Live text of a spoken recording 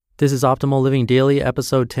This is Optimal Living Daily,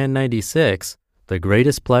 episode 1096, The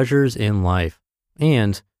Greatest Pleasures in Life,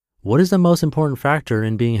 and What is the Most Important Factor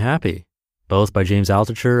in Being Happy? Both by James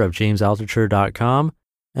Altucher of jamesaltucher.com.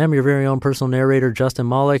 I'm your very own personal narrator, Justin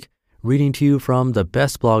Malik, reading to you from the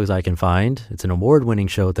best blogs I can find. It's an award-winning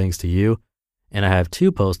show thanks to you. And I have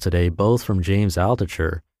two posts today, both from James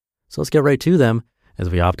Altucher. So let's get right to them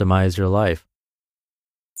as we optimize your life.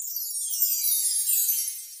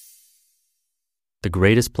 The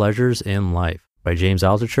Greatest Pleasures in Life by James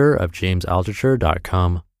Altucher of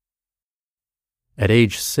jamesaltucher.com. At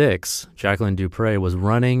age 6, Jacqueline Dupre was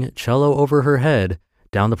running, cello over her head,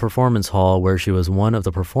 down the performance hall where she was one of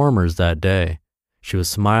the performers that day. She was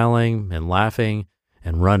smiling and laughing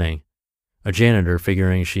and running. A janitor,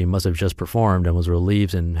 figuring she must have just performed and was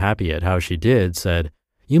relieved and happy at how she did, said,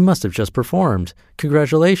 "You must have just performed.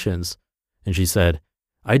 Congratulations." And she said,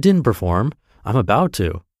 "I didn't perform. I'm about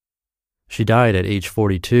to." She died at age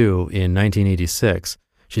 42 in 1986.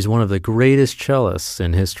 She's one of the greatest cellists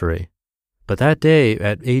in history. But that day,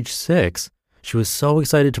 at age 6, she was so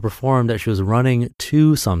excited to perform that she was running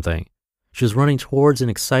to something. She was running towards an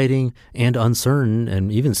exciting and uncertain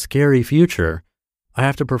and even scary future. I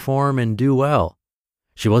have to perform and do well.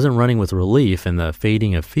 She wasn't running with relief and the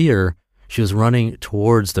fading of fear. She was running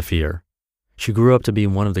towards the fear. She grew up to be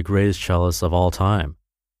one of the greatest cellists of all time.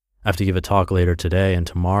 I have to give a talk later today and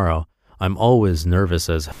tomorrow. I'm always nervous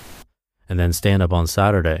as and then stand up on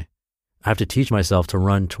Saturday. I have to teach myself to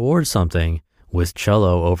run towards something with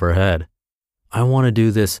cello overhead. I want to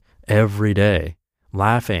do this every day,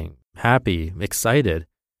 laughing, happy, excited.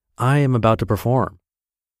 I am about to perform.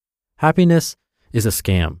 Happiness is a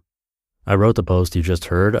scam. I wrote the post you just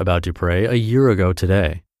heard about Dupre a year ago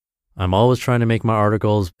today. I'm always trying to make my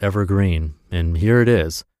articles evergreen, and here it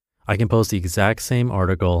is. I can post the exact same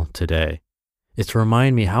article today. It's to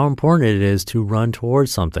remind me how important it is to run towards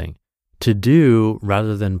something, to do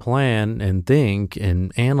rather than plan and think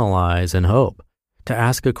and analyze and hope, to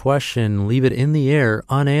ask a question, leave it in the air,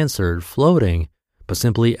 unanswered, floating, but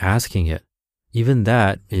simply asking it. Even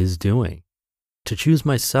that is doing. To choose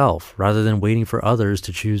myself rather than waiting for others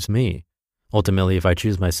to choose me. Ultimately, if I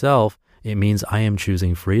choose myself, it means I am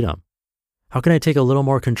choosing freedom. How can I take a little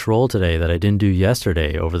more control today that I didn't do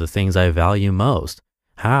yesterday over the things I value most?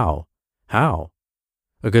 How?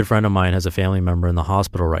 A good friend of mine has a family member in the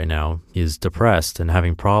hospital right now. He is depressed and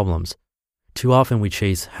having problems. Too often we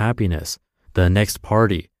chase happiness, the next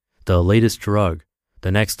party, the latest drug,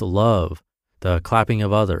 the next love, the clapping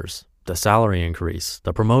of others, the salary increase,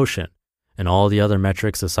 the promotion, and all the other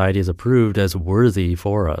metrics society has approved as worthy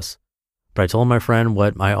for us. But I told my friend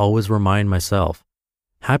what I always remind myself.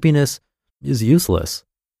 Happiness is useless.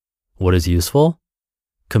 What is useful?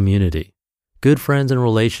 Community. Good friends and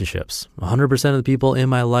relationships. 100% of the people in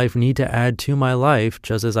my life need to add to my life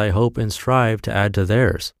just as I hope and strive to add to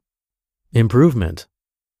theirs. Improvement.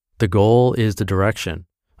 The goal is the direction.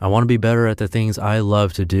 I want to be better at the things I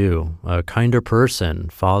love to do. A kinder person,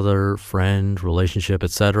 father, friend, relationship,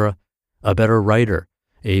 etc. A better writer,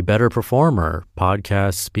 a better performer,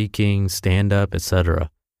 podcast, speaking, stand-up,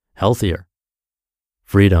 etc. Healthier.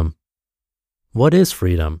 Freedom. What is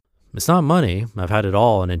freedom? It's not money. I've had it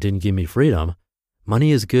all and it didn't give me freedom.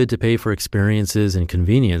 Money is good to pay for experiences and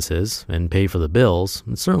conveniences and pay for the bills.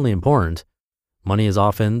 It's certainly important. Money is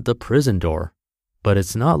often the prison door, but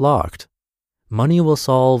it's not locked. Money will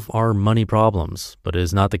solve our money problems, but it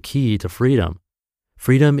is not the key to freedom.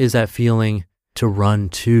 Freedom is that feeling to run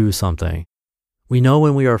to something. We know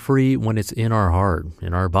when we are free when it's in our heart,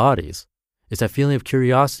 in our bodies. It's that feeling of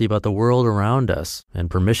curiosity about the world around us and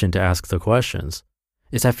permission to ask the questions.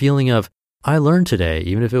 It's that feeling of, I learned today,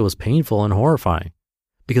 even if it was painful and horrifying.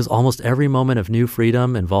 Because almost every moment of new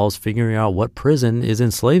freedom involves figuring out what prison is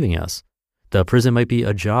enslaving us. The prison might be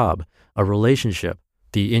a job, a relationship,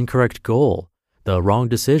 the incorrect goal, the wrong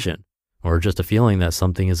decision, or just a feeling that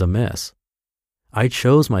something is amiss. I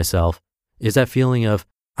chose myself is that feeling of,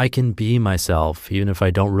 I can be myself, even if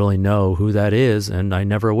I don't really know who that is, and I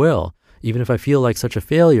never will, even if I feel like such a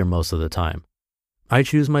failure most of the time. I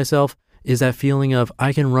choose myself is that feeling of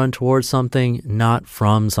I can run towards something, not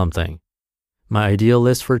from something. My ideal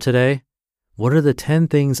list for today? What are the 10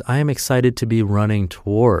 things I am excited to be running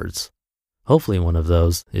towards? Hopefully one of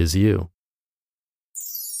those is you.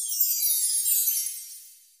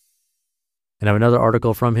 And I have another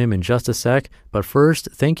article from him in just a sec, but first,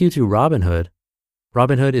 thank you to Robinhood.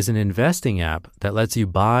 Robinhood is an investing app that lets you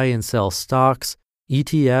buy and sell stocks,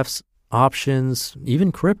 ETFs, options,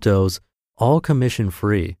 even cryptos, all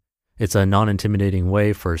commission-free. It's a non-intimidating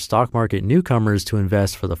way for stock market newcomers to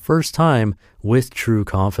invest for the first time with true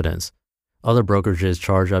confidence. Other brokerages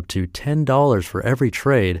charge up to $10 for every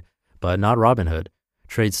trade, but not Robinhood.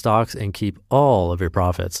 Trade stocks and keep all of your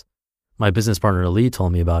profits. My business partner Lee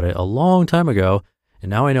told me about it a long time ago, and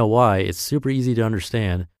now I know why. It's super easy to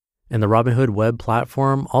understand. And the Robinhood web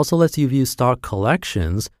platform also lets you view stock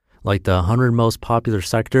collections like the 100 most popular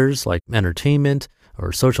sectors like entertainment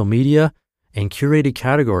or social media, and curated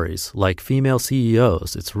categories like female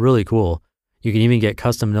CEOs. It's really cool. You can even get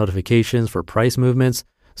custom notifications for price movements,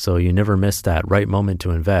 so you never miss that right moment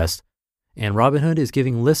to invest. And Robinhood is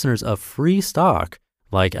giving listeners a free stock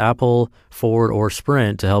like Apple, Ford, or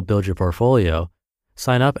Sprint to help build your portfolio.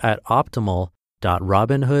 Sign up at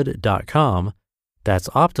optimal.robinhood.com. That's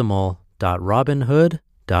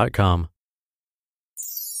optimal.robinhood.com.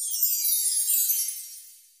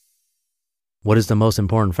 What is the most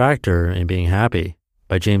important factor in being happy?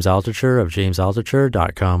 By James Altucher of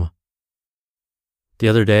jamesaltucher.com. The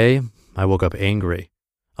other day, I woke up angry.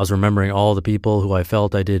 I was remembering all the people who I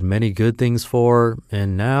felt I did many good things for,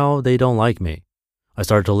 and now they don't like me. I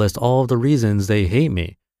started to list all of the reasons they hate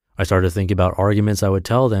me. I started to think about arguments I would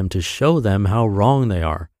tell them to show them how wrong they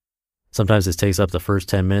are. Sometimes this takes up the first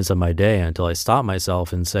 10 minutes of my day until I stop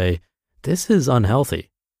myself and say, this is unhealthy.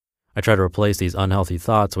 I try to replace these unhealthy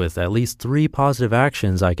thoughts with at least 3 positive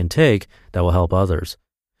actions I can take that will help others.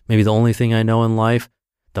 Maybe the only thing I know in life,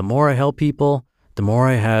 the more I help people, the more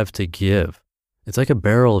I have to give. It's like a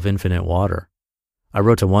barrel of infinite water. I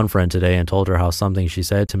wrote to one friend today and told her how something she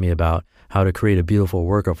said to me about how to create a beautiful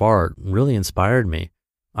work of art really inspired me.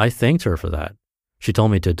 I thanked her for that. She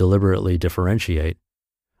told me to deliberately differentiate.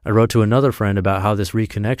 I wrote to another friend about how this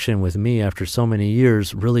reconnection with me after so many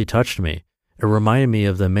years really touched me. It reminded me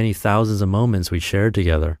of the many thousands of moments we shared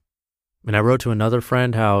together. And I wrote to another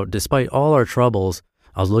friend how, despite all our troubles,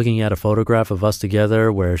 I was looking at a photograph of us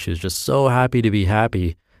together where she was just so happy to be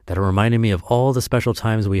happy that it reminded me of all the special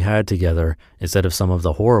times we had together instead of some of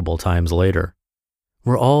the horrible times later.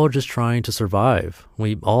 We're all just trying to survive.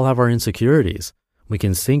 We all have our insecurities. We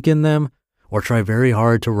can sink in them or try very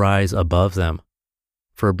hard to rise above them.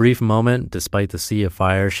 For a brief moment, despite the sea of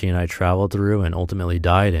fire she and I traveled through and ultimately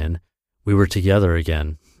died in, we were together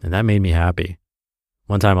again, and that made me happy.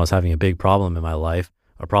 One time I was having a big problem in my life,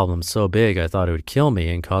 a problem so big I thought it would kill me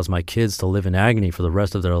and cause my kids to live in agony for the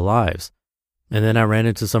rest of their lives. And then I ran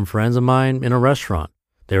into some friends of mine in a restaurant.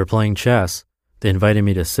 They were playing chess. They invited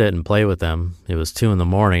me to sit and play with them. It was 2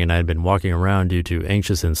 a.m. and I had been walking around due to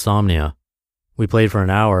anxious insomnia. We played for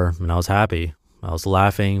an hour and I was happy. I was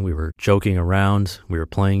laughing, we were joking around, we were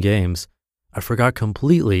playing games. I forgot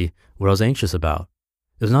completely what I was anxious about.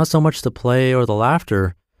 It was not so much the play or the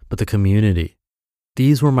laughter, but the community.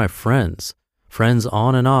 These were my friends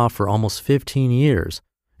on and off for almost 15 years.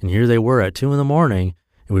 And here they were at 2 a.m. and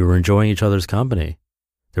we were enjoying each other's company.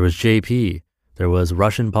 There was JP, there was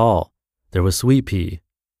Russian Paul, there was Sweet Pea,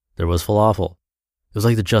 there was Falafel. It was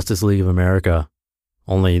like the Justice League of America,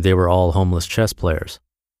 only they were all homeless chess players.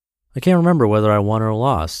 I can't remember whether I won or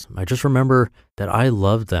lost. I just remember that I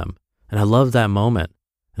loved them, and I loved that moment,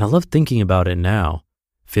 and I love thinking about it now,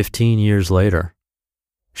 15 years later.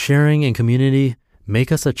 Sharing and community make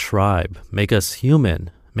us a tribe, make us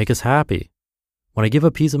human, make us happy. When I give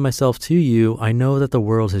a piece of myself to you, I know that the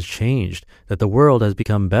world has changed, that the world has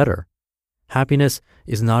become better. Happiness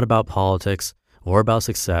is not about politics or about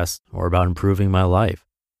success or about improving my life.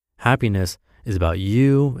 Happiness is about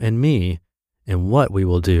you and me and what we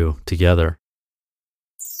will do together.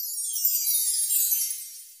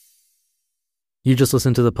 You just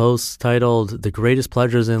listened to the posts titled The Greatest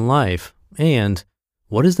Pleasures in Life and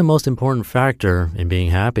What is the Most Important Factor in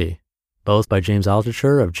Being Happy? Both by James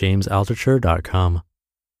Altucher of jamesaltucher.com. And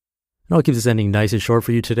I'll keep this ending nice and short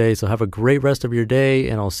for you today, so have a great rest of your day,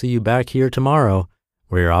 and I'll see you back here tomorrow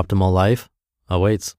where your optimal life awaits.